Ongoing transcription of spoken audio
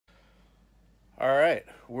All right,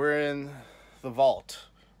 we're in the vault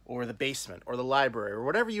or the basement or the library or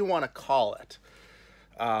whatever you want to call it.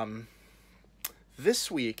 This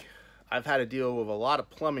week, I've had to deal with a lot of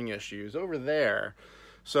plumbing issues over there,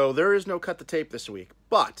 so there is no cut the tape this week.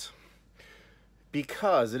 But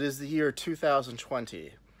because it is the year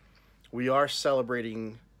 2020, we are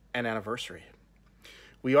celebrating an anniversary.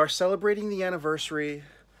 We are celebrating the anniversary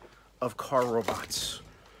of car robots.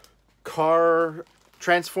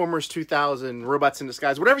 Transformers 2000, robots in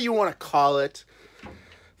disguise, whatever you want to call it.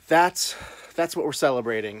 That's what we're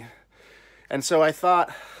celebrating. And so I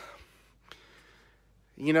thought,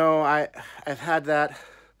 you know, I've had that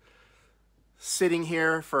sitting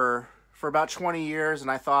here for about 20 years, and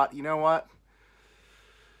I thought, you know what?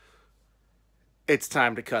 It's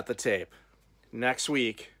time to cut the tape. Next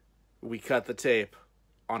week, we cut the tape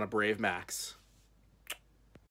on a Brave Max.